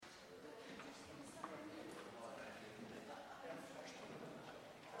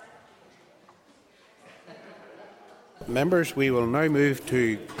Members, we will now move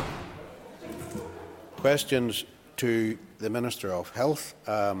to questions to the Minister of Health.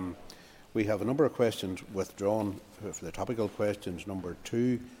 We have a number of questions withdrawn for the topical questions. Number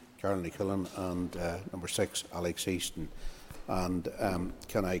 2, Caroline Killen, and number 6, Alex Easton. And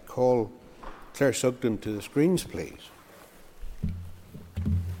can I call Claire Sugden to the screens, please?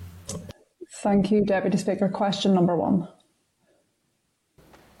 Thank you, Deputy Speaker. Question number 1.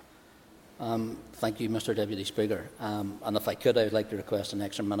 Thank you, Mr Deputy Speaker. And if I could, I would like to request an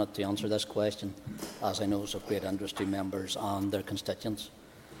extra minute to answer this question, as I know it's of great interest to members and their constituents.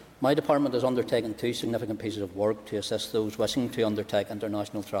 My department has undertaken 2 significant pieces of work to assist those wishing to undertake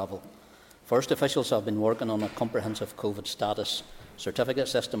international travel. First, officials have been working on a comprehensive COVID status certificate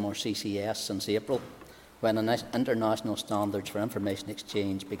system, or CCS, since April, when international standards for information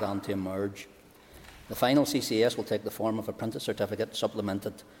exchange began to emerge. The final CCS will take the form of a printed certificate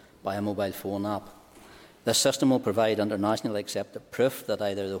supplemented by a mobile phone app. This system will provide internationally accepted proof that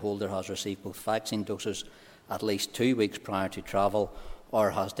either the holder has received both vaccine doses at least 2 weeks prior to travel, or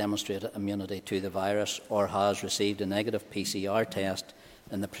has demonstrated immunity to the virus, or has received a negative PCR test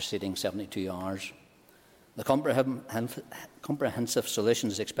in the preceding 72 hours. The comprehensive solution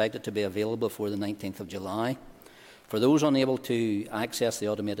is expected to be available before the 19th of July. For those unable to access the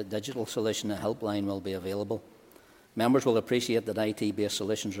automated digital solution, a helpline will be available. Members will appreciate that IT-based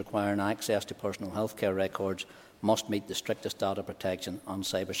solutions requiring access to personal healthcare records must meet the strictest data protection and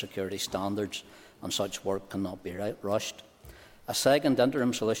cybersecurity standards, and such work cannot be rushed. A second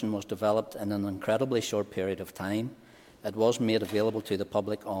interim solution was developed in an incredibly short period of time. It was made available to the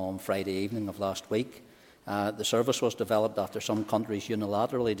public on Friday evening of last week. The service was developed after some countries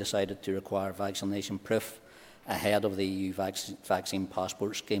unilaterally decided to require vaccination proof ahead of the EU vaccine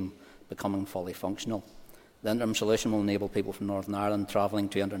passport scheme becoming fully functional. The interim solution will enable people from Northern Ireland travelling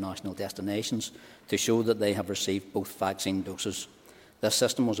to international destinations to show that they have received both vaccine doses. This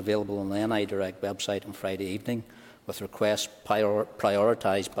system was available on the NI Direct website on Friday evening, with requests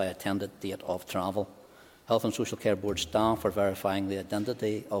prioritised by attended date of travel. Health and Social Care Board staff are verifying the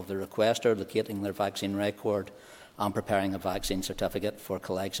identity of the requester, locating their vaccine record, and preparing a vaccine certificate for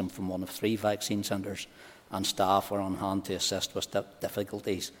collection from one of 3 vaccine centres, and staff are on hand to assist with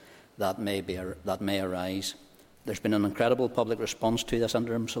difficulties that may arise. There has been an incredible public response to this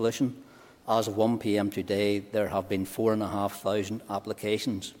interim solution. As of 1 p.m. today, there have been 4,500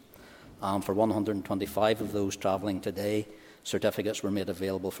 applications. For 125 of those travelling today, certificates were made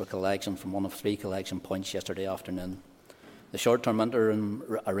available for collection from one of 3 collection points yesterday afternoon. The short-term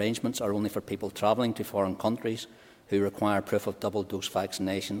interim arrangements are only for people travelling to foreign countries who require proof of double-dose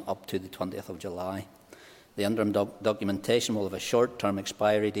vaccination up to the 20th of July. The interim documentation will have a short-term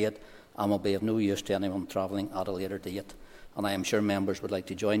expiry date and will be of no use to anyone travelling at a later date. And I am sure members would like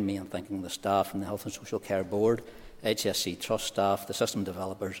to join me in thanking the staff from the Health and Social Care Board, HSC Trust staff, the system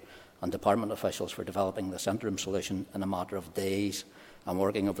developers and department officials for developing this interim solution in a matter of days and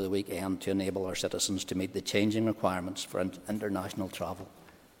working over the weekend to enable our citizens to meet the changing requirements for international travel.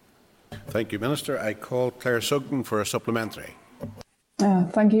 Thank you, Minister. I call Claire Sugden for a supplementary.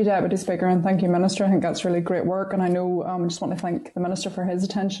 Thank you, Deputy Speaker, and thank you, Minister. I think that's really great work, and I know I just want to thank the Minister for his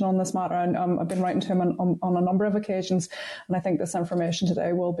attention on this matter. And I've been writing to him on a number of occasions, and I think this information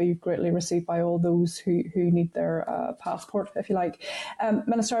today will be greatly received by all those who need their passport, if you like.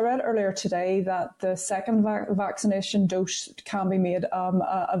 Minister, I read earlier today that the second vaccination dose can be made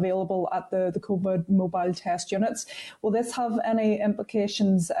available at the COVID mobile test units. Will this have any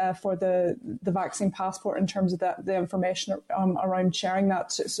implications for the vaccine passport in terms of the information around sharing that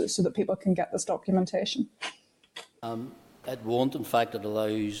so that people can get this documentation? It won't. In fact, it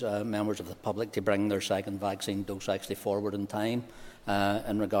allows members of the public to bring their second vaccine dose actually forward in time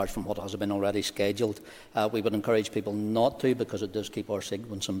in regards from what has been already scheduled. We would encourage people not to, because it does keep our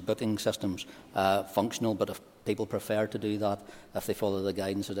sequence and booking systems functional, but if people prefer to do that, if they follow the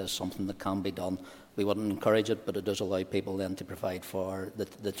guidance, it is something that can be done. We wouldn't encourage it, but it does allow people then to provide for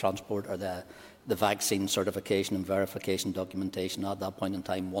the transport or the vaccine certification and verification documentation at that point in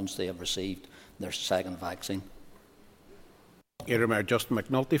time once they have received their second vaccine. Irma Justin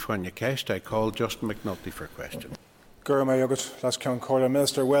McNulty from Newcastle. I call Justin McNulty for a question.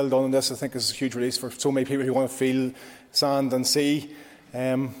 Minister, well done on this. I think it's a huge release for so many people who want to feel sand and sea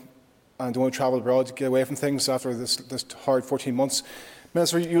and don't want to travel abroad to get away from things after this hard 14 months.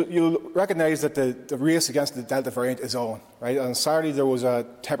 Minister, you'll recognise that the race against the Delta variant is on, right? On Saturday there was a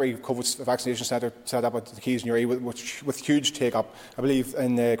temporary COVID vaccination centre set up at the Keys in Uri with huge take-up. I believe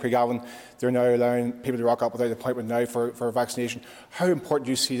in Craigavon they're now allowing people to rock up without an appointment now for vaccination. How important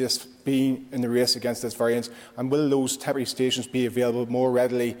do you see this being in the race against this variant? And will those temporary stations be available more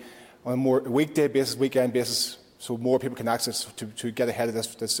readily on a more weekday basis, weekend basis, so more people can access to get ahead of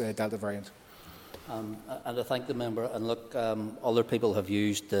this Delta variant. And I thank the member. And look, other people have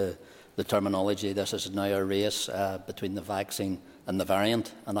used the terminology. This is now a race between the vaccine and the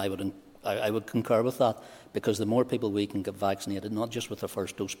variant, and I would concur with that, because the more people we can get vaccinated, not just with their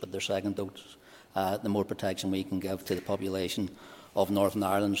first dose but their second dose, the more protection we can give to the population of Northern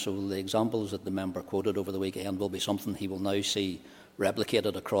Ireland. So the examples that the member quoted over the weekend will be something he will now see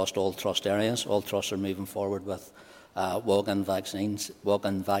replicated across all trust areas. All trusts are moving forward with walk-in vaccine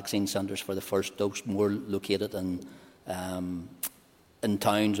centres for the first dose, more located in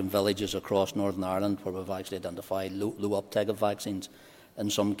towns and villages across Northern Ireland, where we've actually identified low uptake of vaccines in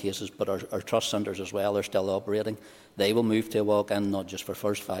some cases. But our trust centres as well are still operating. They will move to a walk-in, not just for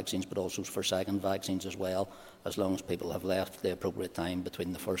first vaccines but also for second vaccines as well, as long as people have left the appropriate time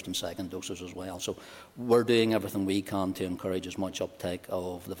between the first and second doses as well. So we're doing everything we can to encourage as much uptake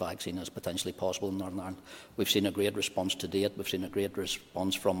of the vaccine as potentially possible in Northern Ireland. We've seen a great response to date. We've seen a great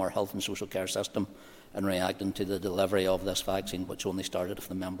response from our health and social care system in reacting to the delivery of this vaccine, which only started, if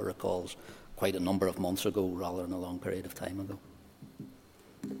the member recalls, quite a number of months ago rather than a long period of time ago.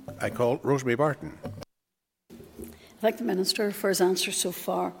 I call Rosemary Barton. I thank the Minister for his answer so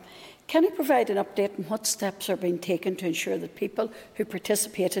far. Can he provide an update on what steps are being taken to ensure that people who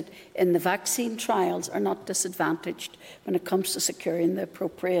participated in the vaccine trials are not disadvantaged when it comes to securing the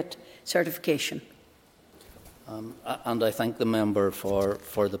appropriate certification? And I thank the member for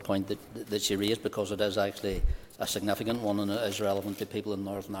the point that she raised, because it is actually a significant one, and it is relevant to people in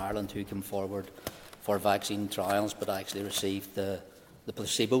Northern Ireland who came forward for vaccine trials but actually received the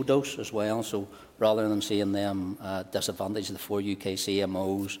placebo dose as well. So rather than seeing them disadvantaged, the 4 UK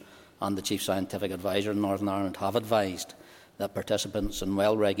CMOs and the Chief Scientific Advisor in Northern Ireland have advised that participants in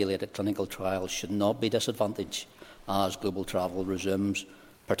well-regulated clinical trials should not be disadvantaged as global travel resumes.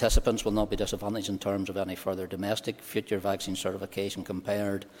 Participants will not be disadvantaged in terms of any further domestic future vaccine certification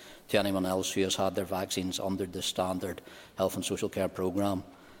compared to anyone else who has had their vaccines under the standard health and social care programme.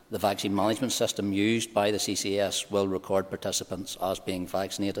 The vaccine management system used by the CCS will record participants as being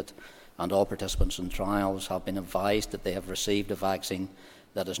vaccinated, and all participants in trials have been advised that they have received a vaccine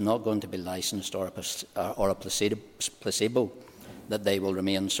that is not going to be licensed or a placebo, that they will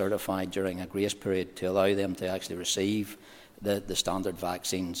remain certified during a grace period to allow them to actually receive the standard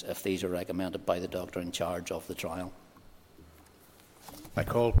vaccines if these are recommended by the doctor in charge of the trial. I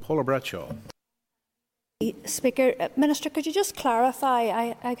call Paula Bradshaw. Speaker, Minister, could you just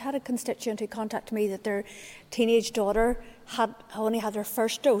clarify? I had a constituent who contacted me that their teenage daughter had only had her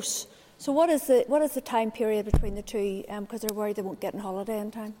first dose. So what is the time period between the two? Because they're worried they won't get on holiday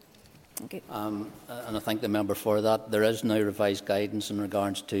in time. Thank you. And I thank the member for that. There is now revised guidance in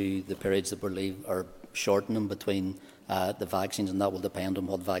regards to the periods that are shortening between the vaccines, and that will depend on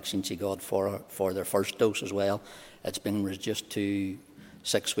what vaccine she got for their first dose as well. It's been reduced to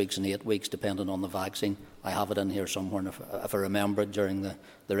 6 weeks and 8 weeks, depending on the vaccine. I have it in here somewhere, and if I remember it during the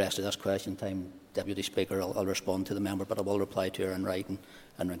rest of this question time, Deputy Speaker, I'll respond to the member, but I will reply to her in writing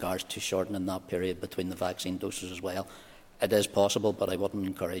in regards to shortening that period between the vaccine doses as well. It is possible, but I wouldn't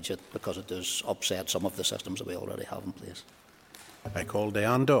encourage it, because it does upset some of the systems that we already have in place. I call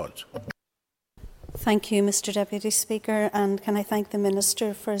Diane Dodds. Thank you, Mr Deputy Speaker, and can I thank the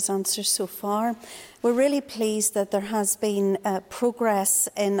Minister for his answers so far. We're really pleased that there has been progress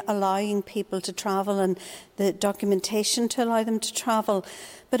in allowing people to travel and the documentation to allow them to travel.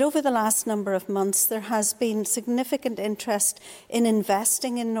 But over the last number of months, there has been significant interest in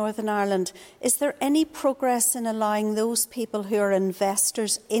investing in Northern Ireland. Is there any progress in allowing those people who are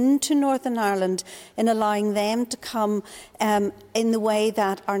investors into Northern Ireland, in allowing them to come in the way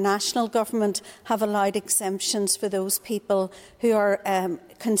that our national government have allowed exemptions for those people who are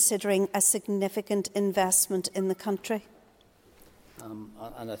considering a significant investment in the country?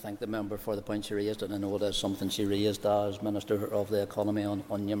 And I thank the member for the point she raised, and I know it is something she raised as Minister of the Economy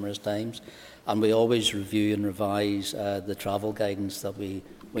on numerous times. And we always review and revise the travel guidance that we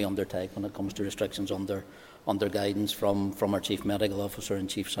undertake when it comes to restrictions under guidance from our Chief Medical Officer and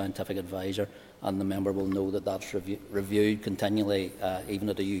Chief Scientific Advisor. And the member will know that that's reviewed continually, even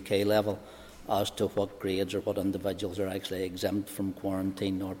at a UK level, as to what grades or what individuals are actually exempt from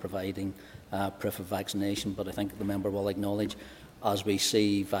quarantine or providing proof of vaccination. But I think the member will acknowledge, as we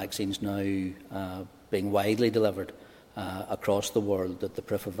see vaccines now being widely delivered across the world, that the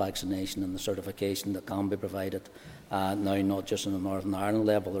proof of vaccination and the certification that can be provided now, not just on a Northern Ireland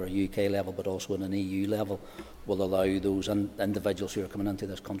level or a UK level, but also on an EU level, will allow those individuals who are coming into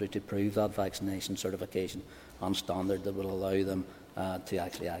this country to prove that vaccination certification and standard that will allow them to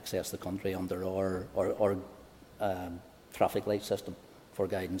actually access the country under our traffic light system for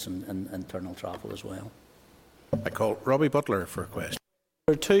guidance and internal travel as well. I call Robbie Butler for a question.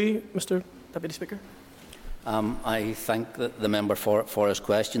 Number 2, Mr Deputy Speaker. I thank the member for his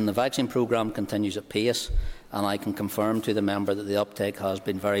question. The vaccine programme continues at pace, and I can confirm to the member that the uptake has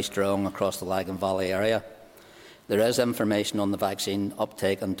been very strong across the Lagan Valley area. There is information on the vaccine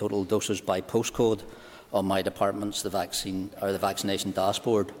uptake and total doses by postcode on my department's the vaccination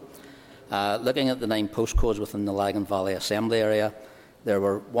dashboard. Looking at the 9 postcodes within the Lagan Valley Assembly area, there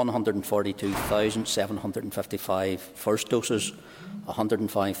were 142,755 first doses,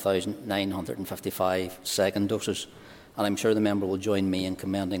 105,955 second doses, and I'm sure the member will join me in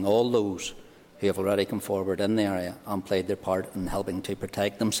commending all those who have already come forward in the area and played their part in helping to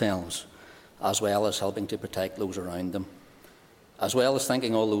protect themselves, as well as helping to protect those around them. As well as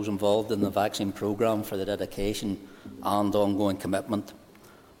thanking all those involved in the vaccine programme for the dedication and ongoing commitment.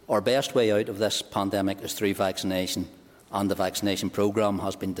 Our best way out of this pandemic is through vaccination, and the vaccination programme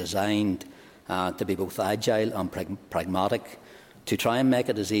has been designed to be both agile and pragmatic, to try and make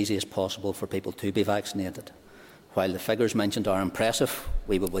it as easy as possible for people to be vaccinated. While the figures mentioned are impressive,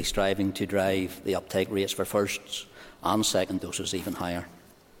 we will be striving to drive the uptake rates for firsts and second doses even higher.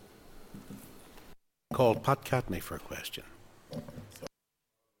 Call Pat Catney for a question.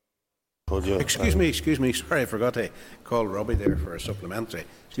 Excuse me, sorry, I forgot to call Robbie there for a supplementary.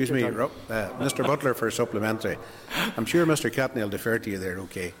 Excuse me, Mr Butler for a supplementary. I'm sure Mr Catney will defer to you there,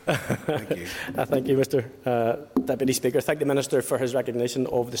 okay? Thank you. Thank you, Mr Deputy Speaker. Thank the Minister for his recognition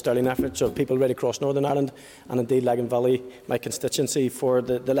of the sterling efforts of people right across Northern Ireland and indeed Lagan Valley, my constituency, for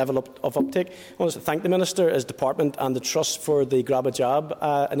the level of uptake. I want to thank the Minister, his department and the Trust for the Grab a Jab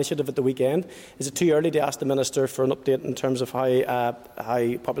initiative at the weekend. Is it too early to ask the Minister for an update in terms of how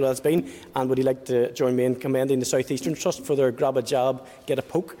popular that's been? And would he like to join me in commending the South Eastern Trust for their Grab a Jab, Get a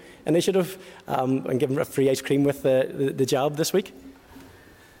Poke initiative and giving a free ice cream with the jab this week?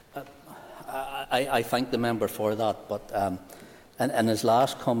 I thank the member for that, but in his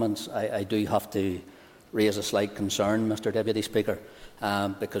last comments I do have to raise a slight concern, Mr Deputy Speaker,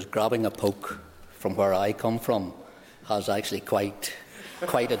 because grabbing a poke from where I come from has actually quite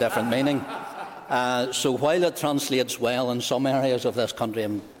a different meaning. So while it translates well in some areas of this country,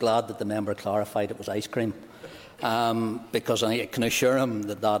 I'm glad that the member clarified it was ice cream, because I can assure him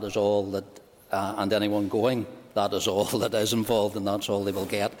that that is all that, and anyone going, that is all that is involved, and that's all they will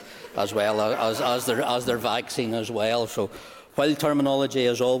get, as well as their vaccine as well. So while terminology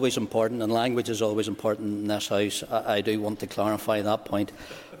is always important and language is always important in this House, I do want to clarify that point.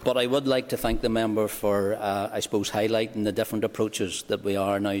 But I would like to thank the member for, I suppose, highlighting the different approaches that we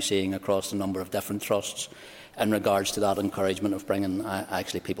are now seeing across a number of different trusts in regards to that encouragement of bringing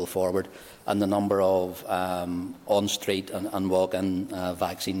actually people forward, and the number of on-street and walk-in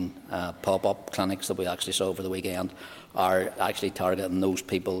vaccine pop-up clinics that we actually saw over the weekend are actually targeting those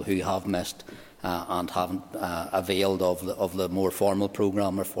people who have missed and haven't availed of the more formal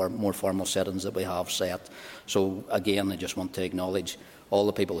programme or more formal settings that we have set. So again, I just want to acknowledge all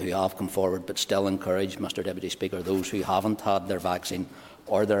the people who have come forward, but still encourage, Mr Deputy Speaker, those who haven't had their vaccine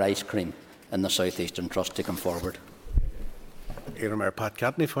or their ice cream in the South Eastern Trust to come forward. Mayor Pat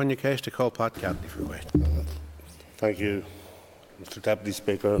Catney for your case, to call Pat Catney for a question. Thank you, Mr Deputy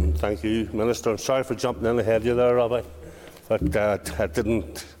Speaker, and thank you, Minister. Sorry for jumping in ahead of you there, Robbie, but it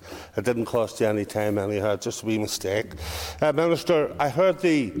didn't cost you any time anyhow, just a wee mistake. Minister, I heard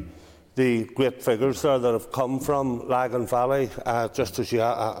the great figures there that have come from Lagan Valley, just as you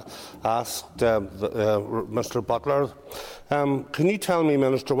asked Mr Butler. Can you tell me,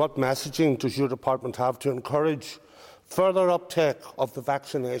 Minister, what messaging does your department have to encourage further uptake of the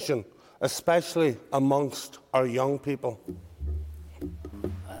vaccination, especially amongst our young people?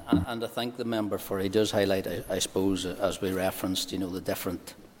 And I thank the member for he does highlight, I suppose, as we referenced, the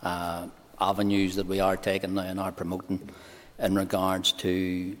different avenues that we are taking now and are promoting in regards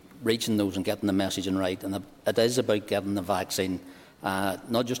to reaching those and getting the messaging right. And it is about getting the vaccine,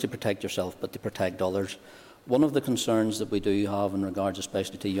 not just to protect yourself, but to protect others. One of the concerns that we do have in regards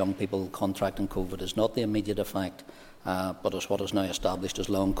especially to young people contracting COVID is not the immediate effect, but is what is now established as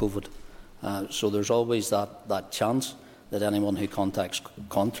long COVID. So there's always that chance that anyone who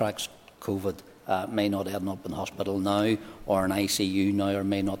contracts COVID may not end up in hospital now or in ICU now, or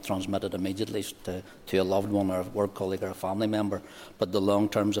may not transmit it immediately to a loved one or a work colleague or a family member. But the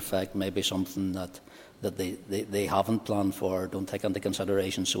long-term effect may be something that they haven't planned for or don't take into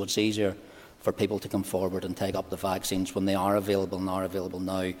consideration. So it's easier for people to come forward and take up the vaccines when they are available and are available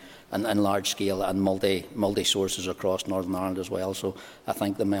now, and large scale and multi sources across Northern Ireland as well. So I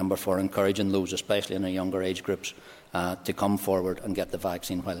thank the member for encouraging those, especially in the younger age groups, to come forward and get the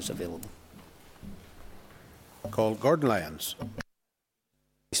vaccine while it's available. Call Gordon Lyons.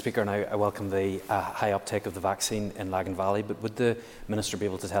 Speaker, and I welcome the high uptake of the vaccine in Lagan Valley, but would the Minister be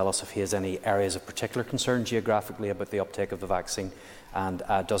able to tell us if he has any areas of particular concern geographically about the uptake of the vaccine, and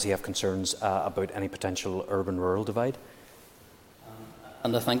does he have concerns about any potential urban-rural divide?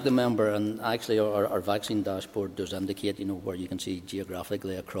 And I thank the member, and actually our vaccine dashboard does indicate, where you can see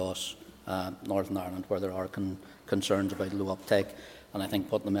geographically across Northern Ireland where there are concerns about low uptake. And I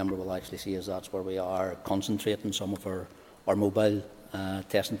think what the member will actually see is that's where we are concentrating some of our mobile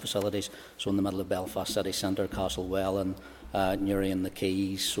testing facilities. So in the middle of Belfast city centre, Castlewellan, Newry and the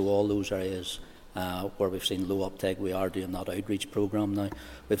Keys, so all those areas where we've seen low uptake, we are doing that outreach programme now.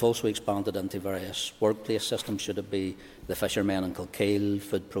 We've also expanded into various workplace systems, should it be the fishermen in Kilkeel,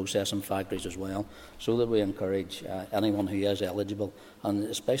 food processing factories as well, so that we encourage anyone who is eligible, and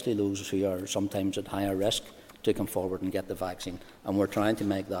especially those who are sometimes at higher risk, to come forward and get the vaccine. And we're trying to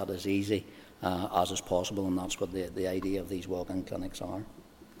make that as easy as is possible, and that's what the idea of these walk-in clinics are.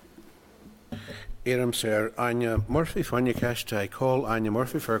 Éireann Sir Anya Murphy, Fanyacash. I call Anya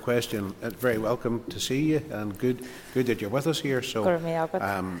Murphy for a question. Very welcome to see you, and good that you're with us here. So,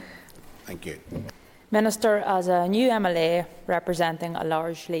 thank you. Minister, as a new MLA representing a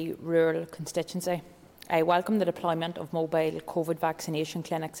largely rural constituency, I welcome the deployment of mobile COVID vaccination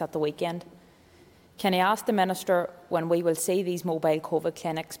clinics at the weekend. Can I ask the Minister when we will see these mobile COVID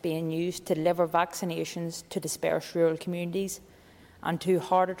clinics being used to deliver vaccinations to dispersed rural communities and to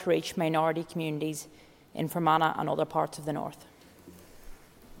harder to reach minority communities in Fermanagh and other parts of the north?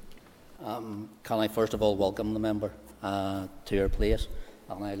 Can I first of all welcome the member to her place,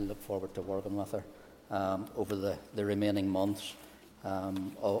 and I look forward to working with her over the remaining months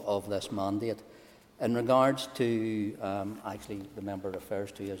of this mandate. In regards to, actually the member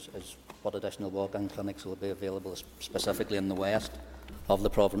refers to is what additional walk-in clinics will be available specifically in the west of the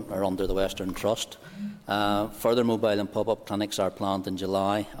province or under the Western Trust. Further mobile and pop-up clinics are planned in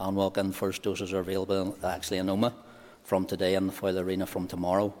July, and walk-in first doses are available actually in Omagh from today and the Foyle Arena from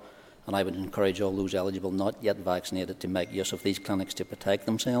tomorrow. And I would encourage all those eligible not yet vaccinated to make use of these clinics to protect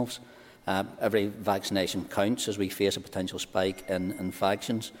themselves. Every vaccination counts as we face a potential spike in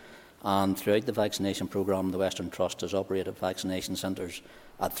infections. And throughout the vaccination programme, the Western Trust has operated vaccination centres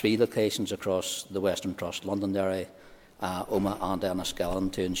at 3 locations across the Western Trust, Londonderry, Omagh and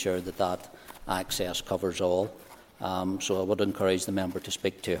Enniskillen, to ensure that access covers all. So I would encourage the member to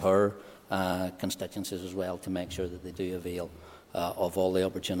speak to her constituencies as well to make sure that they do avail of all the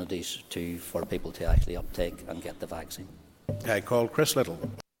opportunities for people to actually uptake and get the vaccine. I call Chris Little.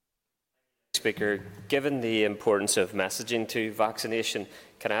 Speaker, given the importance of messaging to vaccination,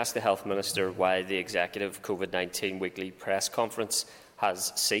 can I ask the Health Minister why the Executive COVID-19 weekly press conference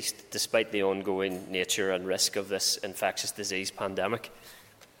has ceased despite the ongoing nature and risk of this infectious disease pandemic?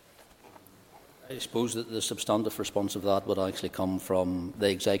 I suppose that the substantive response of that would actually come from the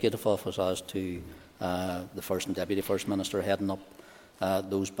Executive Office as to the First and Deputy First Minister heading up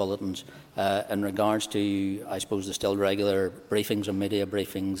those bulletins. In regards to, I suppose, the still regular briefings and media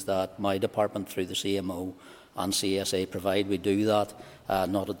briefings that my department through the CMO and CSA provide, we do that,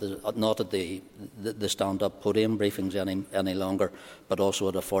 not at the stand-up podium briefings any longer, but also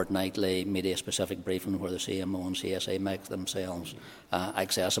at a fortnightly media-specific briefing where the CMO and CSA make themselves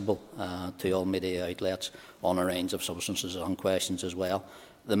accessible to all media outlets on a range of substances and questions as well.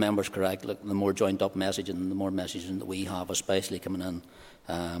 The member's correct. Look, the more joined-up messaging and the more messaging that we have, especially coming in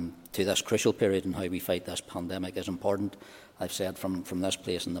to this crucial period in how we fight this pandemic, is important. I've said from this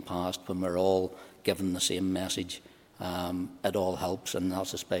place in the past, when we're all given the same message, it all helps, and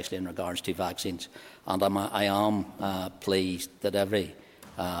that's especially in regards to vaccines. And I am pleased that every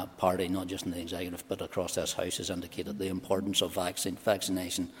party, not just in the Executive but across this House, has indicated the importance of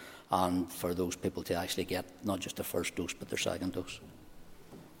vaccination, and for those people to actually get not just their first dose but their second dose.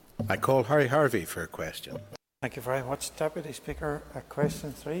 I call Harry Harvey for a question. Thank you very much, Deputy Speaker.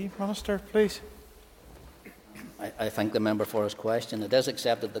 Question 3, Minister, please. I thank the member for his question. It is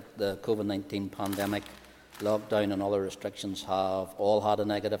accepted that the COVID-19 pandemic, lockdown and other restrictions have all had a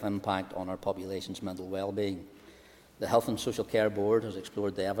negative impact on our population's mental well-being. The Health and Social Care Board has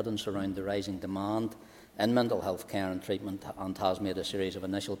explored the evidence around the rising demand in mental health care and treatment and has made a series of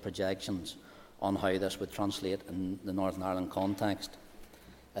initial projections on how this would translate in the Northern Ireland context.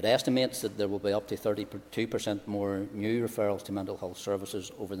 It estimates that there will be up to 32% more new referrals to mental health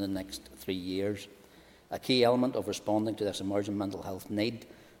services over the next 3 years. A key element of responding to this emerging mental health need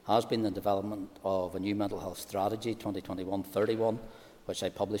has been the development of a new mental health strategy, 2021-31, which I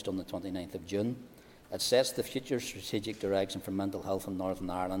published on the 29th of June. It sets the future strategic direction for mental health in Northern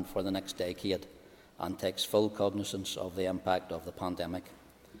Ireland for the next decade and takes full cognizance of the impact of the pandemic.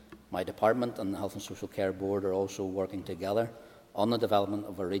 My department and the Health and Social Care Board are also working together on the development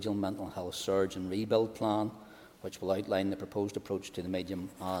of a regional mental health surge and rebuild plan, which will outline the proposed approach to the medium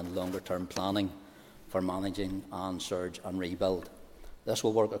and longer-term planning for managing and surge and rebuild. This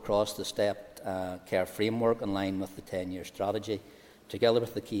will work across the stepped care framework in line with the 10-year strategy, together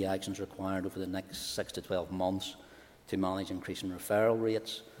with the key actions required over the next 6 to 12 months to manage increasing referral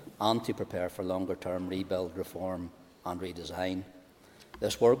rates and to prepare for longer-term rebuild, reform and redesign.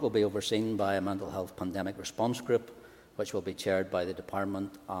 This work will be overseen by a mental health pandemic response group, which will be chaired by the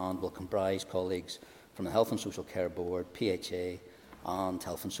Department and will comprise colleagues from the Health and Social Care Board, PHA and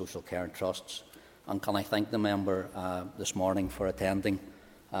Health and Social Care Trusts. And can I thank the member this morning for attending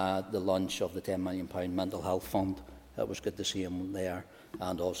the launch of the £10 million Mental Health Fund. It was good to see him there,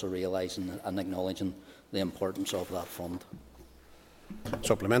 and also realising and acknowledging the importance of that fund.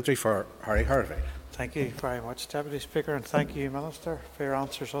 Supplementary for Harry Harvey. Thank you very much, Deputy Speaker, and thank you, Minister, for your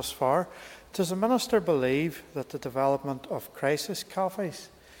answers thus far. Does the Minister believe that the development of crisis cafes,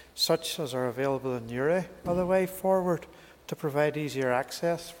 such as are available in Newry, are the way forward to provide easier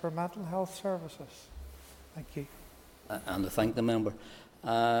access for mental health services? Thank you. And to thank the member.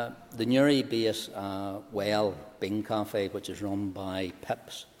 The Newry-based Well Bean Cafe, which is run by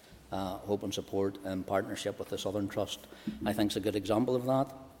PIPS, Hope and Support, in partnership with the Southern Trust, I think is a good example of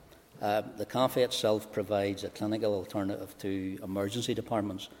that. The cafe itself provides a clinical alternative to emergency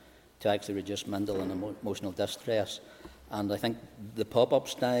departments to actually reduce mental and emotional distress. And I think the pop-up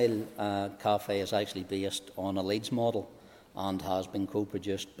style cafe is actually based on a Leeds model and has been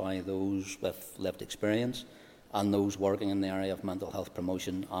co-produced by those with lived experience and those working in the area of mental health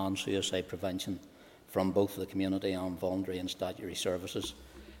promotion and suicide prevention from both the community and voluntary and statutory services.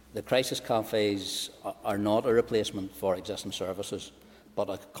 The crisis cafes are not a replacement for existing services, but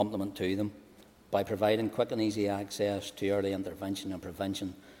a complement to them. By providing quick and easy access to early intervention and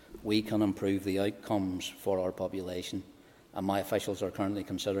prevention, we can improve the outcomes for our population. And my officials are currently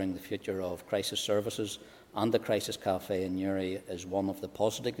considering the future of crisis services, and the Crisis Cafe in Newry is one of the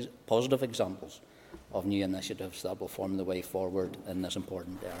positive examples of new initiatives that will form the way forward in this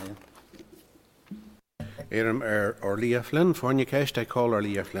important area. Orlia Flynn, I call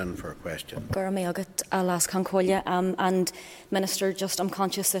Orlia Flynn for a question. And Minister, I'm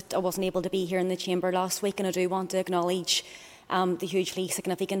conscious that I wasn't able to be here in the Chamber last week, and I do want to acknowledge the hugely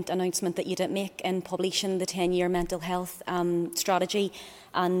significant announcement that you did make in publishing the 10-year mental health strategy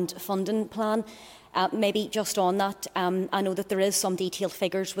and funding plan. Maybe just on that, I know that there is some detailed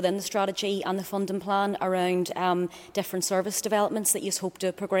figures within the strategy and the funding plan around different service developments that you hope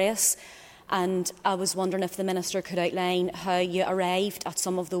to progress. And I was wondering if the Minister could outline how you arrived at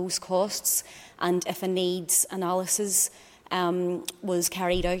some of those costs, and if a needs analysis was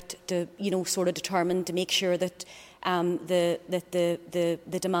carried out to, sort of determine to make sure that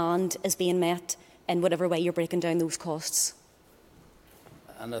the demand is being met in whatever way you're breaking down those costs.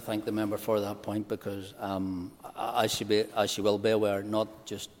 And I thank the member for that point, because as she will be aware, not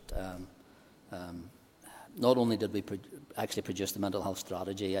only did we actually produce the mental health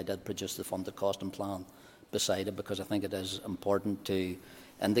strategy, I did produce the funded costing plan beside it, because I think it is important to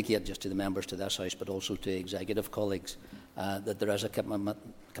indicate just to the members to this House, but also to executive colleagues, that there is a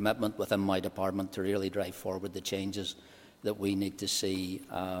commitment within my department to really drive forward the changes that we need to see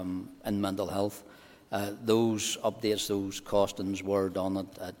in mental health. Those updates, those costings were done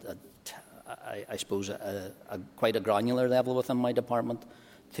at I suppose, quite a granular level within my department,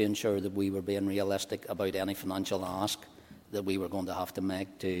 to ensure that we were being realistic about any financial ask that we were going to have to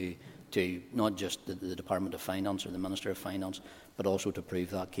make to not just the Department of Finance or the Minister of Finance, but also to prove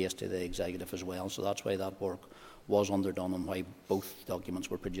that case to the Executive as well. So that's why that work was underdone and why both documents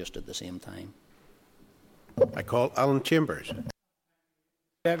were produced at the same time. I call Alan Chambers.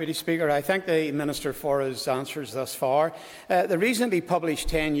 Deputy Speaker, I thank the Minister for his answers thus far. The recently published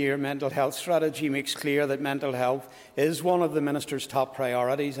 10-year mental health strategy makes clear that mental health is one of the Minister's top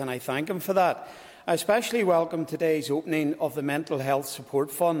priorities, and I thank him for that. I especially welcome today's opening of the Mental Health Support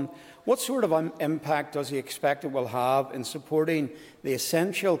Fund. What sort of impact does he expect it will have in supporting the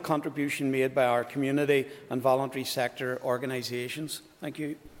essential contribution made by our community and voluntary sector organisations? Thank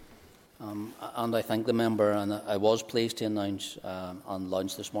you. And I thank the member, and I was pleased to announce and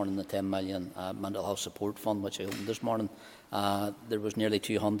launch this morning the 10 million Mental Health Support Fund, which I opened this morning. There was nearly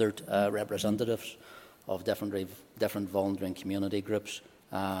 200 representatives of different voluntary and community groups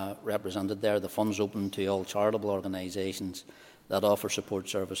represented there. The fund's open to all charitable organisations that offer support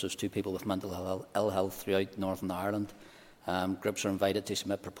services to people with mental ill health throughout Northern Ireland. Groups are invited to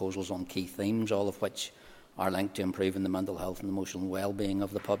submit proposals on key themes, all of which are linked to improving the mental health and emotional well-being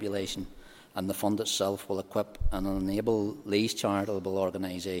of the population. and the fund itself will equip and enable these charitable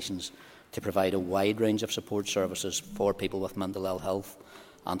organisations to provide a wide range of support services for people with mental ill health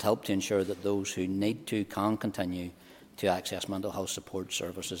and help to ensure that those who need to can continue to access mental health support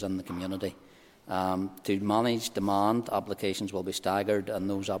services in the community. To manage demand, applications will be staggered, and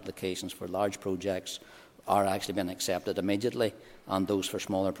those applications for large projects are actually being accepted immediately, and those for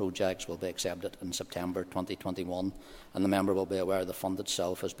smaller projects will be accepted in September 2021. And the member will be aware the fund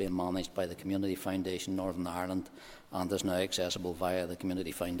itself is being managed by the Community Foundation Northern Ireland and is now accessible via the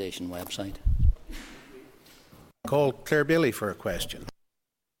Community Foundation website. Call Claire Bailey for a question.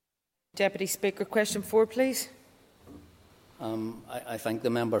 Deputy Speaker, question 4, please. I thank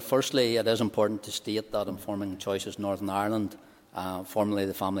the member. Firstly, it is important to state that Informing Choices Northern Ireland, formerly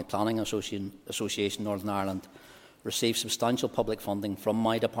the Family Planning Association Northern Ireland, receives substantial public funding from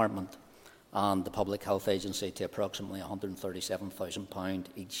my department and the Public Health Agency to approximately £137,000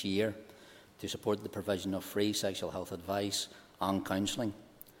 each year to support the provision of free sexual health advice and counselling.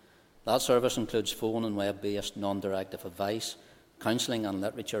 That service includes phone and web-based non-directive advice, counselling and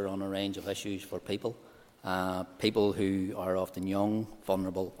literature on a range of issues for people who are often young,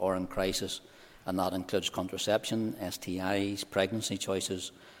 vulnerable or in crisis, and that includes contraception, STIs, pregnancy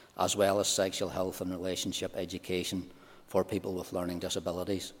choices, as well as sexual health and relationship education for people with learning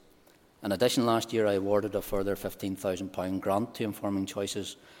disabilities. In addition, last year I awarded a further £15,000 grant to Informing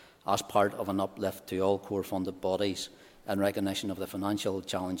Choices as part of an uplift to all core funded bodies in recognition of the financial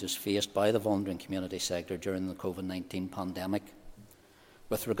challenges faced by the volunteering community sector during the COVID-19 pandemic.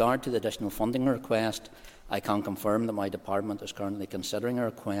 With regard to the additional funding request, I can confirm that my department is currently considering a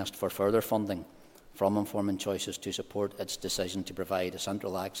request for further funding from Informing Choices to support its decision to provide a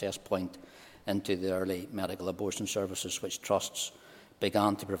central access point into the early medical abortion services which trusts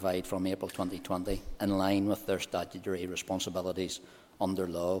began to provide from April 2020 in line with their statutory responsibilities under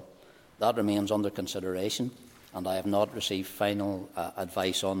law. That remains under consideration, and I have not received final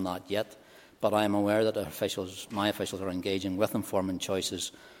advice on that yet, but I am aware that my officials are engaging with Informing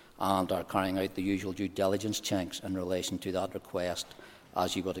Choices and are carrying out the usual due diligence checks in relation to that request,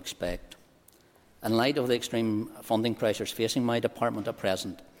 as you would expect. In light of the extreme funding pressures facing my department at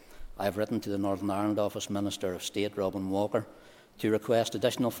present, I have written to the Northern Ireland Office Minister of State, Robin Walker, to request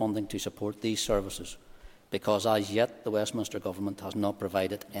additional funding to support these services, because as yet the Westminster Government has not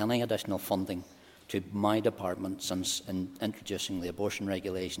provided any additional funding to my department since introducing the abortion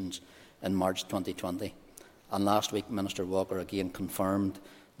regulations in March 2020. And last week, Minister Walker again confirmed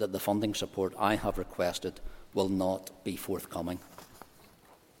that the funding support I have requested will not be forthcoming.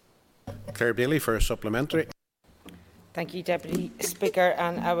 Claire Bailey for a supplementary. Thank you, Deputy Speaker.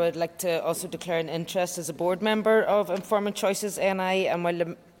 And I would like to also declare an interest as a board member of Informing Choices NI. And while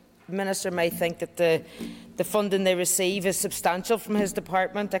the Minister may think that the funding they receive is substantial from his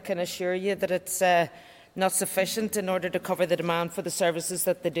department, I can assure you that it's not sufficient in order to cover the demand for the services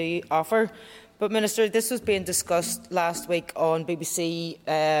that they do offer. But, Minister, this was being discussed last week on BBC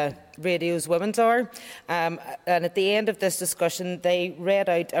Radio's Women's Hour. And at the end of this discussion, they read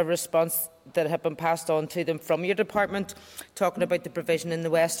out a response that had been passed on to them from your department, talking about the provision in the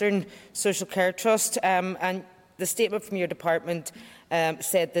Western Social Care Trust. And the statement from your department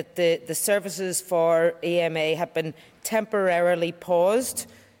said that the services for AMA have been temporarily paused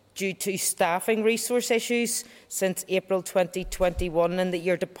due to staffing resource issues since April 2021, and that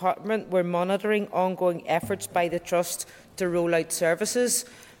your department were monitoring ongoing efforts by the Trust to roll out services.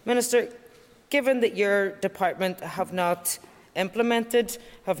 Minister, given that your department have not implemented,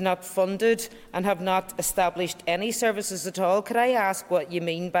 have not funded and have not established any services at all, could I ask what you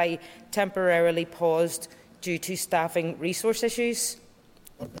mean by temporarily paused due to staffing resource issues?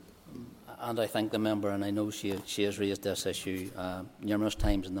 And I thank the member, and I know she has raised this issue numerous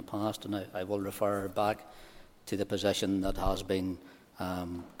times in the past, and I will refer her back to the position that has been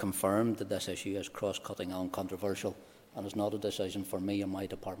confirmed that this issue is cross-cutting and controversial, and is not a decision for me and my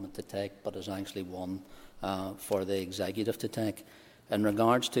department to take, but is actually one for the executive to take. In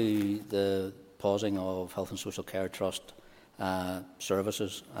regards to the pausing of Health and Social Care Trust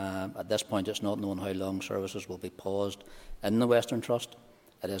services, at this point it's not known how long services will be paused in the Western Trust.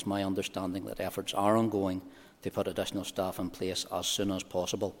 It is my understanding that efforts are ongoing to put additional staff in place as soon as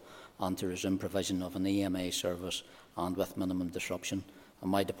possible and to resume provision of an EMA service and with minimum disruption.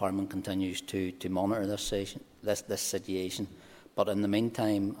 And my department continues to monitor this situation. But in the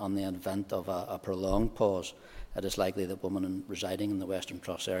meantime, on the advent of a prolonged pause, it is likely that women residing in the Western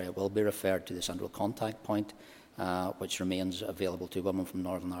Trust area will be referred to the central contact point, which remains available to women from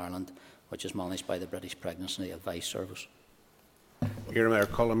Northern Ireland, which is managed by the British Pregnancy Advice Service. Here am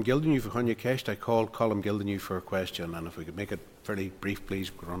Colm Gildennew for Hunya Kesh. I call Colm Gildennew for a question, and if we could make it fairly brief,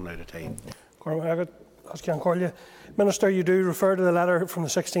 please, we're running out of time. Minister, you do refer to the letter from the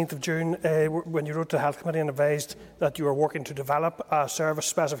 16th of June when you wrote to the Health Committee and advised that you are working to develop a service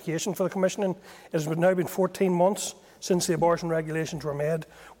specification for the commissioning. It has now been 14 months since the abortion regulations were made.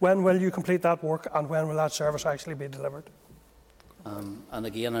 When will you complete that work, and when will that service actually be delivered? And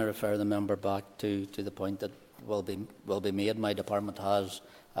again, I refer the member back to the point that will be made. My department has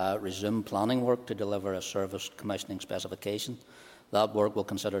resumed planning work to deliver a service commissioning specification. That work will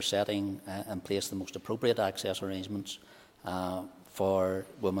consider setting in place the most appropriate access arrangements for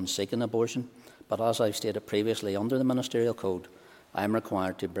women seeking abortion. But as I've stated previously, under the Ministerial Code, I am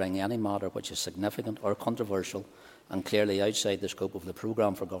required to bring any matter which is significant or controversial and clearly outside the scope of the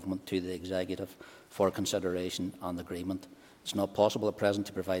programme for government to the Executive for consideration and agreement. It's not possible at present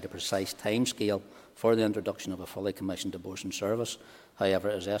to provide a precise timescale for the introduction of a fully commissioned abortion service. However,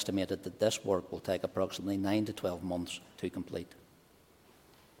 it is estimated that this work will take approximately 9 to 12 months to complete.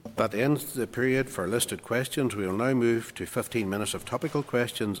 That ends the period for listed questions. We will now move to 15 minutes of topical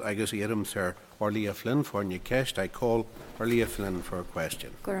questions. Agus Éirim Sir Orlia Flynn for Newcastle. I call Orlia Flynn for a question.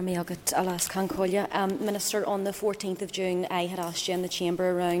 Minister, on the 14th of June, I had asked you in the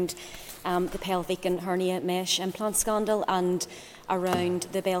chamber around the pelvic and hernia mesh implant scandal and around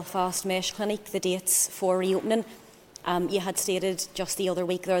the Belfast Mesh Clinic, the dates for reopening. You had stated just the other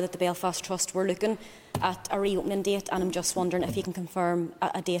week there that the Belfast Trust were looking at a reopening date, and I'm just wondering if you can confirm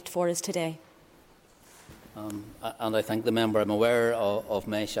a date for us today. And I thank the member. I'm aware of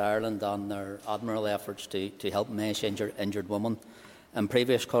Mesh Ireland and their admirable efforts to help Mesh injured women. In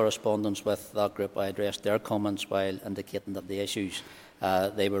previous correspondence with that group, I addressed their comments while indicating that the issues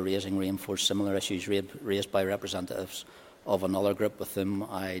they were raising reinforced similar issues raised by representatives of another group with whom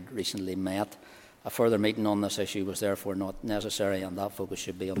I recently met. A further meeting on this issue was therefore not necessary, and that focus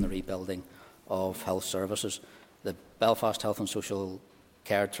should be on the rebuilding of health services. The Belfast Health and Social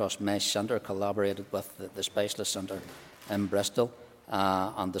Care Trust Mesh Centre collaborated with the Specialist Centre in Bristol,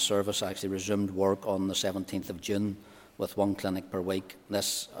 and the service actually resumed work on the 17th of June with one clinic per week.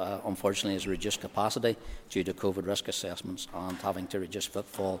 This, unfortunately, has reduced capacity due to COVID risk assessments and having to reduce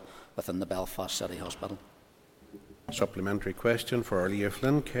footfall within the Belfast City Hospital. Supplementary question for Orlia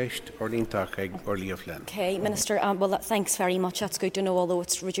Flynn. Keist Orlín Tachig, Orlia Flynn. Okay, Minister. Thanks very much. That's good to know. Although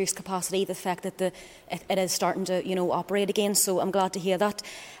it's reduced capacity, the fact that it is starting to operate again. So I'm glad to hear that.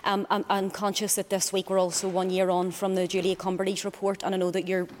 I'm conscious that this week we're also 1 year on from the Julia Cumberledge report, and I know that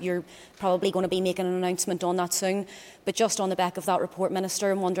you're probably going to be making an announcement on that soon. But just on the back of that report, Minister,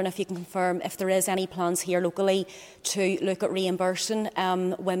 I'm wondering if you can confirm if there is any plans here locally to look at reimbursing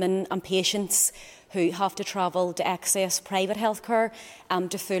women and patients who have to travel to access private health care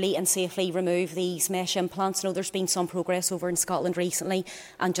to fully and safely remove these mesh implants. I know there's been some progress over in Scotland recently,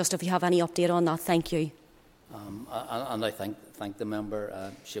 and just if you have any update on that, thank you. And I thank the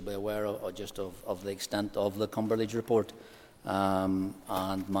member. Should be aware of the extent of the Cumberledge report, and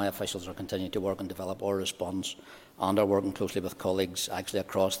my officials are continuing to work and develop our response, and are working closely with colleagues actually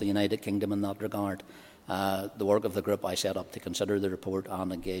across the United Kingdom in that regard. The work of the group I set up to consider the report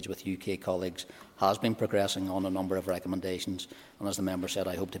and engage with UK colleagues has been progressing on a number of recommendations, and as the member said,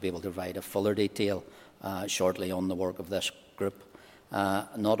 I hope to be able to provide a fuller detail shortly on the work of this group.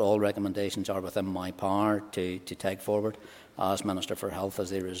 Not all recommendations are within my power to take forward as Minister for Health,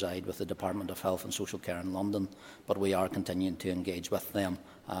 as they reside with the Department of Health and Social Care in London, but we are continuing to engage with them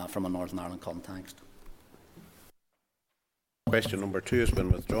from a Northern Ireland context. Question number 2 has been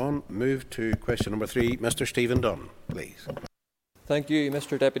withdrawn. Move to question number 3. Mr. Stephen Dunn, please. Thank you,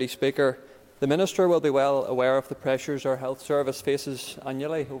 Mr. Deputy Speaker. The Minister will be well aware of the pressures our health service faces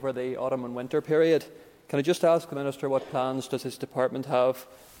annually over the autumn and winter period. Can I just ask the Minister what plans does his department have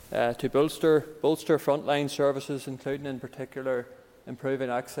to bolster frontline services, including in particular improving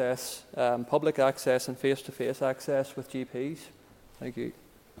access, public access and face-to-face access with GPs? Thank you.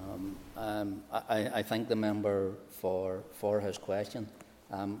 I thank the member for his question.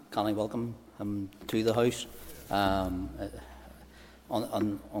 Can I welcome him to the House?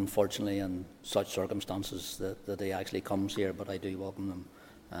 Unfortunately, in such circumstances that he actually comes here, but I do welcome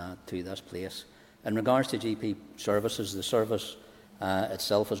him to this place. In regards to GP services, the service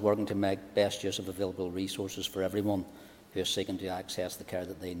itself is working to make best use of available resources for everyone who is seeking to access the care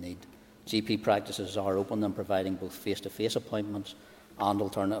that they need. GP practices are open and providing both face-to-face appointments and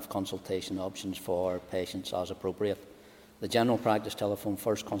alternative consultation options for patients as appropriate. The general practice telephone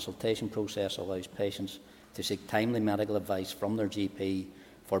first consultation process allows patients to seek timely medical advice from their GP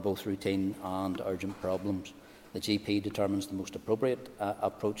for both routine and urgent problems. The GP determines the most appropriate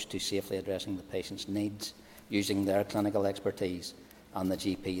approach to safely addressing the patient's needs using their clinical expertise, and the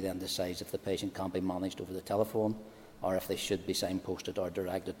GP then decides if the patient can be managed over the telephone, or if they should be signposted or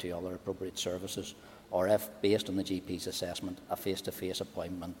directed to other appropriate services, or if, based on the GP's assessment, a face-to-face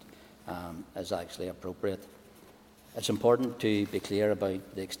appointment is actually appropriate. It's important to be clear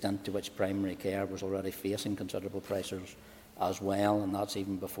about the extent to which primary care was already facing considerable pressures as well, and that's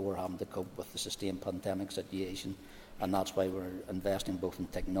even before having to cope with the sustained pandemic situation. And that's why we're investing both in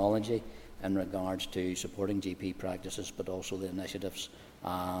technology in regards to supporting GP practices, but also the initiatives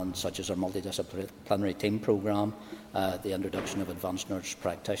such as our multidisciplinary team programme, the introduction of advanced nurse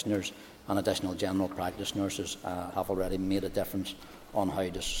practitioners and additional general practice nurses have already made a difference on how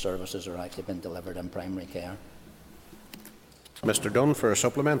the services are actually being delivered in primary care. Mr Dunn for a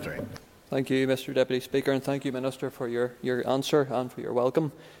supplementary. Thank you, Mr Deputy Speaker, and thank you, Minister, for your answer and for your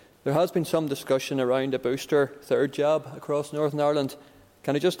welcome. There has been some discussion around a booster third jab across Northern Ireland.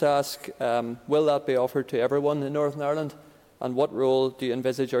 Can I just ask, will that be offered to everyone in Northern Ireland? And what role do you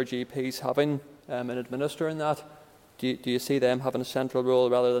envisage our GPs having in administering that? Do you see them having a central role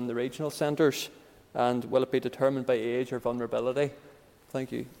rather than the regional centres? And will it be determined by age or vulnerability?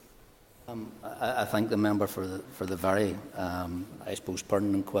 Thank you. I thank the member for the very, I suppose,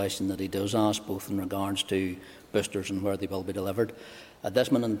 pertinent question that he does ask, both in regards to boosters and where they will be delivered. At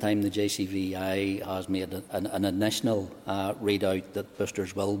this moment in time, the JCVI has made an initial readout that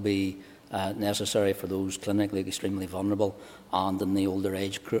boosters will be necessary for those clinically extremely vulnerable and in the older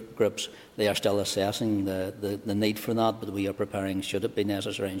age groups. They are still assessing the need for that, but we are preparing should it be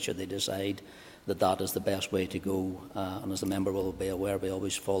necessary and should they decide that that is the best way to go. And as the member will be aware, we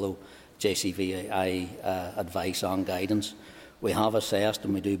always follow JCVI advice and guidance. We have assessed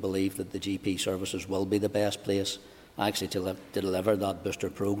and we do believe that the GP services will be the best place actually to deliver that booster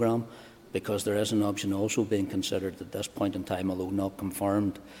programme, because there is an option also being considered at this point in time, although not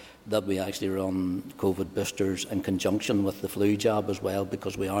confirmed, that we actually run COVID boosters in conjunction with the flu jab as well,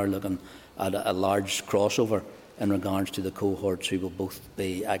 because we are looking at a large crossover in regards to the cohorts who will both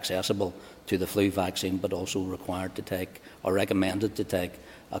be accessible to the flu vaccine but also required to take or recommended to take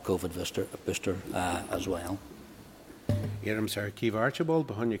a COVID booster as well. Iram Sir Keith Archibald,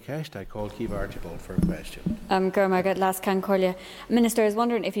 behind your cast. I call Keith Archibald for a question. Minister, I was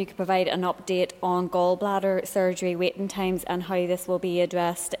wondering if you could provide an update on gallbladder surgery waiting times and how this will be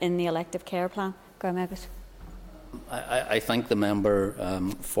addressed in the elective care plan. I thank the member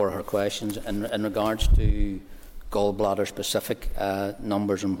for her questions. In regards to gallbladder specific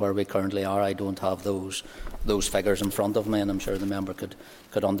numbers and where we currently are, I don't have those figures in front of me, and I'm sure the member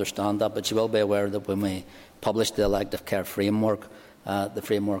could understand that. But she will be aware that when we published the elective care framework, the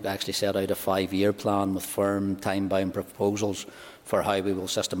framework actually set out a 5-year plan with firm time-bound proposals for how we will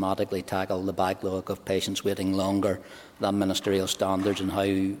systematically tackle the backlog of patients waiting longer than ministerial standards, and how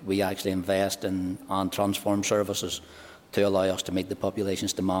we actually invest in and transform services to allow us to meet the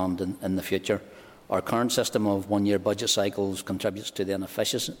population's demand in the future. Our current system of 1-year budget cycles contributes to the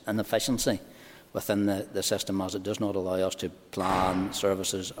inefficiency within the system, as it does not allow us to plan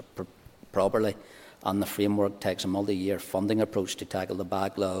services properly, and the framework takes a multi-year funding approach to tackle the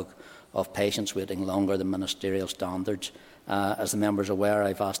backlog of patients waiting longer than ministerial standards. As the member is aware,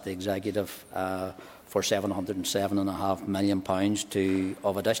 I've asked the Executive for £707.5 million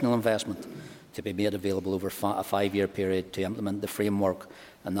of additional investment to be made available over a 5-year period to implement the framework,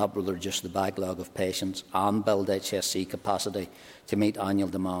 and that will reduce the backlog of patients and build HSC capacity to meet annual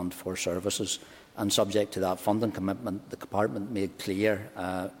demand for services. And subject to that funding commitment, the Department made clear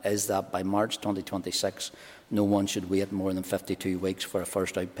is that by March 2026, no one should wait more than 52 weeks for a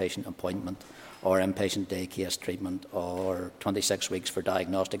first outpatient appointment or inpatient day case treatment, or 26 weeks for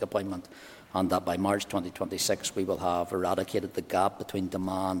diagnostic appointment, and that by March 2026 we will have eradicated the gap between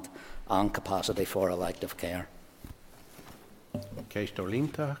demand and capacity for elective care.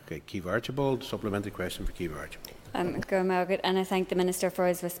 Keith Archibald, supplementary question for Keith Archibald. And I thank the Minister for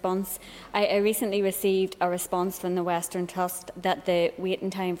his response. I recently received a response from the Western Trust that the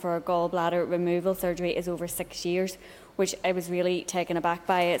waiting time for a gallbladder removal surgery is over 6 years, which I was really taken aback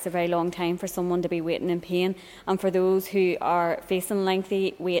by. It's a very long time for someone to be waiting in pain, and for those who are facing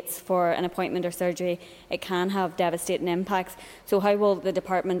lengthy waits for an appointment or surgery, it can have devastating impacts. So how will the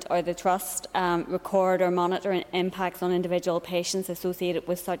Department or the Trust record or monitor impacts on individual patients associated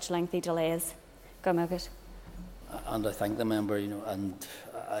with such lengthy delays? And I thank the member, and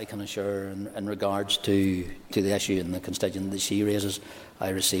I can assure in regards to the issue and the constituent that she raises, I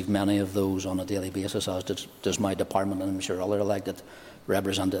receive many of those on a daily basis, as does my department, and I'm sure other elected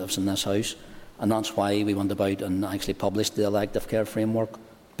representatives in this House. And that's why we went about and actually published the elective care framework,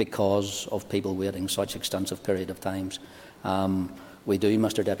 because of people waiting such extensive period of times. We do,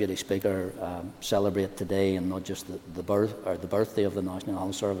 Mr Deputy Speaker, celebrate today, and not just the birthday of the National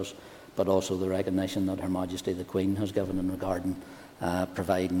Health Service, but also the recognition that Her Majesty the Queen has given in regarding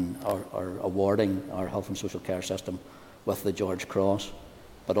providing or awarding our health and social care system with the George Cross.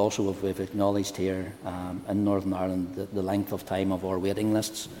 But also we've acknowledged here in Northern Ireland the length of time of our waiting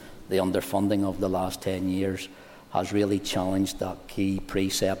lists, the underfunding of the last 10 years has really challenged that key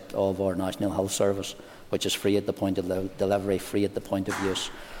precept of our National Health Service, which is free at the point of delivery, free at the point of use,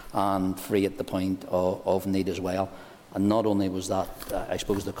 and free at the point of need as well. And not only was that, I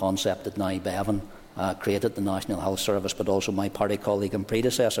suppose, the concept that Nye Bevan created the National Health Service, but also my party colleague and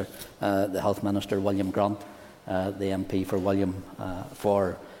predecessor, the Health Minister William Grant, the MP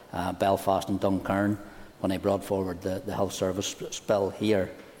for Belfast and Duncairn, when I brought forward the Health Service bill here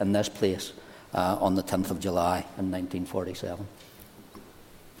in this place on the 10th of July in 1947.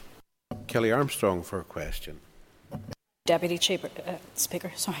 Kelly Armstrong for a question. Deputy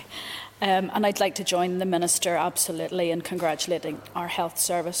Speaker, and I'd like to join the Minister absolutely in congratulating our health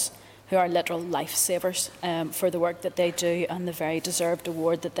service, who are literal lifesavers, for the work that they do and the very deserved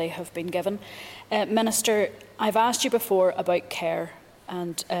award that they have been given. Minister, I've asked you before about care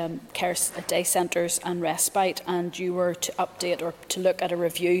and care day centres and respite, and you were to update or to look at a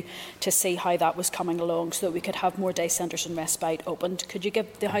review to see how that was coming along so that we could have more day centres and respite opened. Could you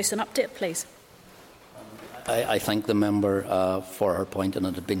give the House an update, please? I thank the member for her point, and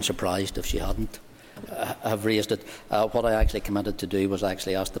I'd have been surprised if she hadn't have raised it. What I actually committed to do was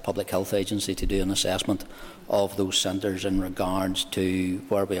actually ask the Public Health Agency to do an assessment of those centres in regards to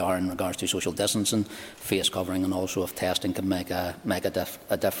where we are in regards to social distancing, face covering, and also if testing can make a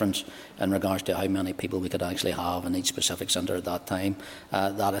difference in regards to how many people we could actually have in each specific centre at that time.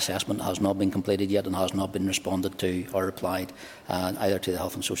 That assessment has not been completed yet and has not been responded to or replied either to the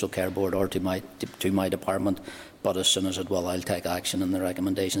Health and Social Care Board or to my department. But as soon as it will, I'll take action in the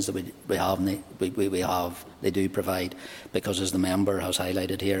recommendations that we have. They do provide, because as the member has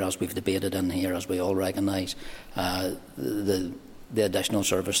highlighted here, as we've debated in here, as we all recognise, the additional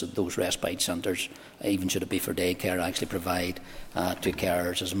service that those respite centres, even should it be for daycare, actually provide to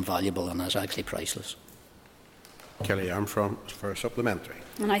carers is invaluable and is actually priceless. Kelly Armstrong for a supplementary.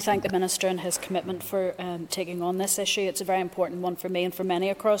 And I thank the Minister and his commitment for taking on this issue. It's a very important one for me and for many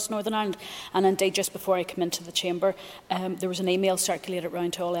across Northern Ireland. And indeed, just before I come into the chamber, there was an email circulated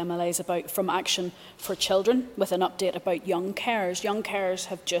around to all MLAs from Action for Children with an update about young carers. Young carers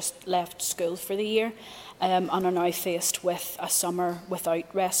have just left school for the year and are now faced with a summer without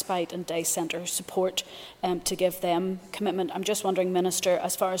respite and day centre support to give them commitment. I'm just wondering, Minister,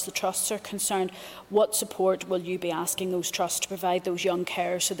 as far as the trusts are concerned, what support will you be asking those trusts to provide those young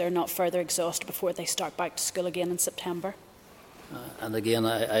carers so they're not further exhausted before they start back to school again in September? And again,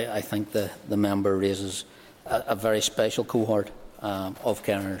 I think the member raises a very special cohort of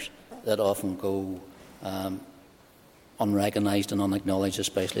carers that often go unrecognised and unacknowledged,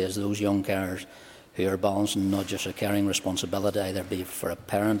 especially as those young carers who are balancing not just a caring responsibility, either be for a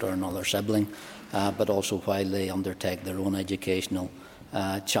parent or another sibling, but also while they undertake their own educational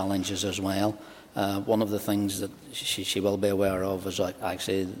challenges as well. One of the things that she will be aware of is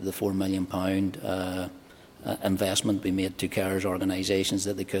actually the £4 million investment we made to carers organisations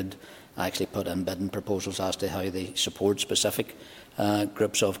that they could actually put in bidding proposals as to how they support specific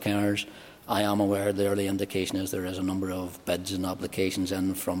groups of carers. I am aware the early indication is there is a number of bids and applications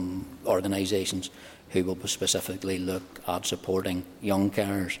in from organisations who will specifically look at supporting young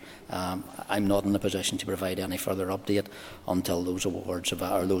carers. I'm not in a position to provide any further update until those awards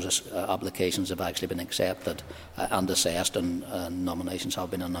or those applications have actually been accepted and assessed and nominations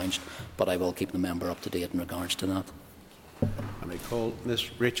have been announced. But I will keep the member up to date in regards to that. I may call Ms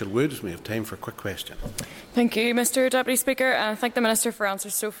Rachel Woods. We have time for a quick question. Thank you, Mr Deputy Speaker, and thank the Minister for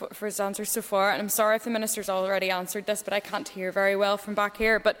his answers so far. And I'm sorry if the Minister's already answered this, but I can't hear very well from back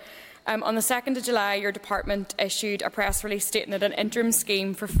here. But on the 2nd of July, your department issued a press release stating that an interim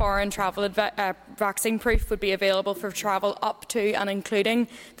scheme for foreign travel vaccine proof would be available for travel up to and including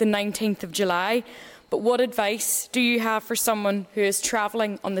the 19th of July. But what advice do you have for someone who is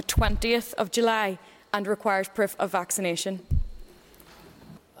travelling on the 20th of July and requires proof of vaccination?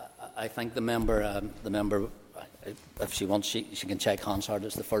 I think the member, if she wants, she can check Hansard.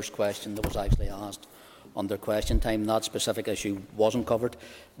 It's the first question that was actually asked under question time. That specific issue wasn't covered.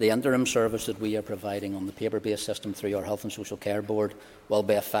 The interim service that we are providing on the paper-based system through our Health and Social Care Board will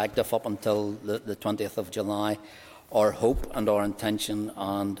be effective up until the 20th of July. Our hope and our intention,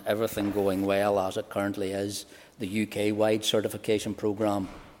 and everything going well as it currently is, the UK-wide certification programme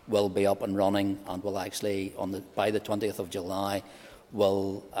will be up and running and will actually, by the 20th of July,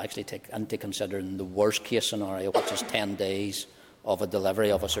 will actually take into consideration the worst case scenario, which is 10 days of a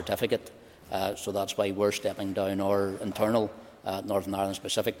delivery of a certificate. So that's why we're stepping down our internal Northern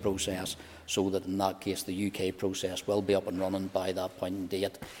Ireland-specific process, so that in that case the UK process will be up and running by that point in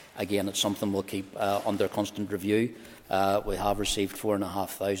date. Again, it's something we'll keep under constant review. We have received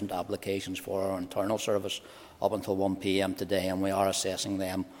 4,500 applications for our internal service up until 1 p.m. today, and we are assessing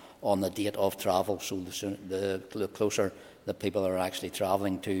them on the date of travel. So the closer that people are actually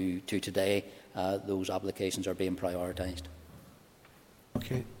travelling to today, those applications are being prioritised.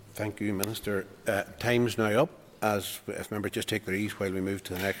 Okay, thank you, Minister. Time's now up. As if members just take their ease while we move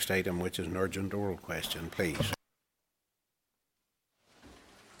to the next item, which is an urgent oral question, please.